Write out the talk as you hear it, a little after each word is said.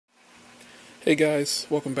Hey guys,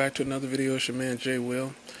 welcome back to another video. It's your man Jay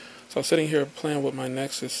Will. So I was sitting here playing with my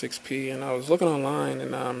Nexus 6P, and I was looking online,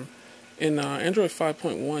 and in Android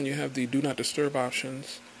 5.1 you have the Do Not Disturb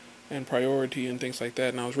options and priority and things like that.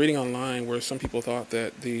 And I was reading online where some people thought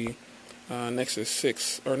that the Nexus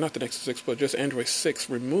 6, or not the Nexus 6, but just Android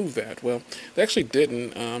 6 removed that. Well, they actually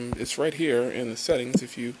didn't. It's right here in the settings.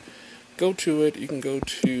 If you go to it, you can go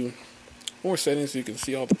to more settings. You can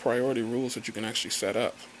see all the priority rules that you can actually set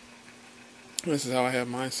up. This is how I have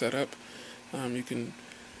mine set up. You can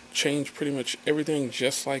change pretty much everything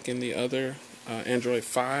just like in the other Android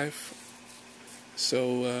 5.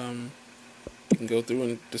 So you can go through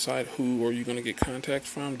and decide who are you going to get contact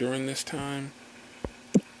from during this time,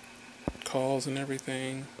 calls and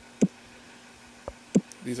everything.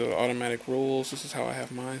 These are the automatic rules. This is how I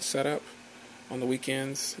have mine set up. On the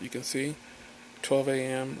weekends, you can see 12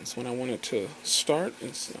 a.m. is when I want it to start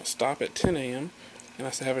and stop at 10 a.m. And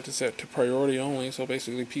I have it to set to priority only, so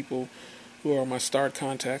basically people who are my starred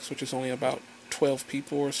contacts, which is only about 12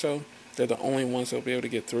 people or so, they're the only ones that will be able to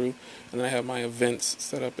get through. And then I have my events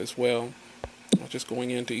set up as well. Just going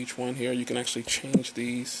into each one here, you can actually change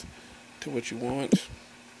these to what you want.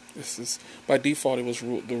 This is by default. It was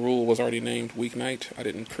the rule was already named weeknight. I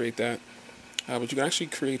didn't create that, but you can actually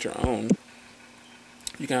create your own.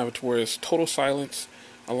 You can have it to where it's total silence,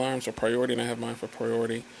 alarms are priority, and I have mine for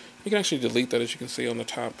priority. You can actually delete that, as you can see on the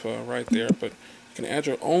top right there, but you can add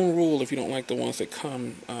your own rule if you don't like the ones that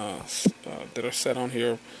come that are set on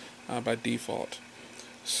here by default.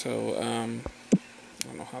 So I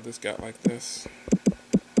don't know how this got like this.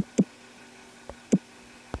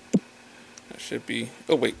 That should be,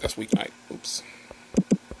 oh wait, that's weeknight. Oops.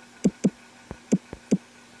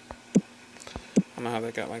 I don't know how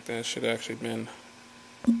that got like that. It should have actually been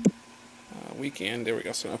weekend. There we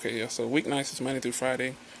go. So okay, yeah. So weeknights is Monday through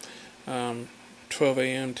Friday, 12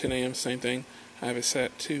 a.m., 10 a.m. Same thing. I have it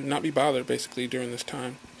set to not be bothered basically during this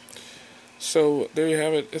time. So there you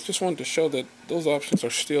have it. I just wanted to show that those options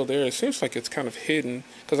are still there. It seems like it's kind of hidden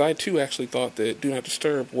because I too actually thought that Do Not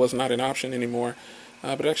Disturb was not an option anymore,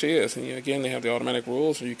 but it actually is. And again, they have the automatic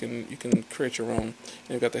rules, or you can create your own. And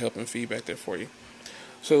they've got the help and feedback there for you.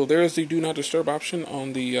 So there is the Do Not Disturb option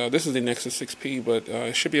on the, this is the Nexus 6P, but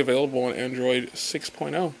it should be available on Android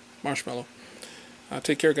 6.0, Marshmallow.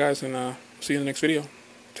 Take care, guys, and see you in the next video.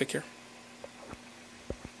 Take care.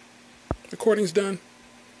 Recording's done.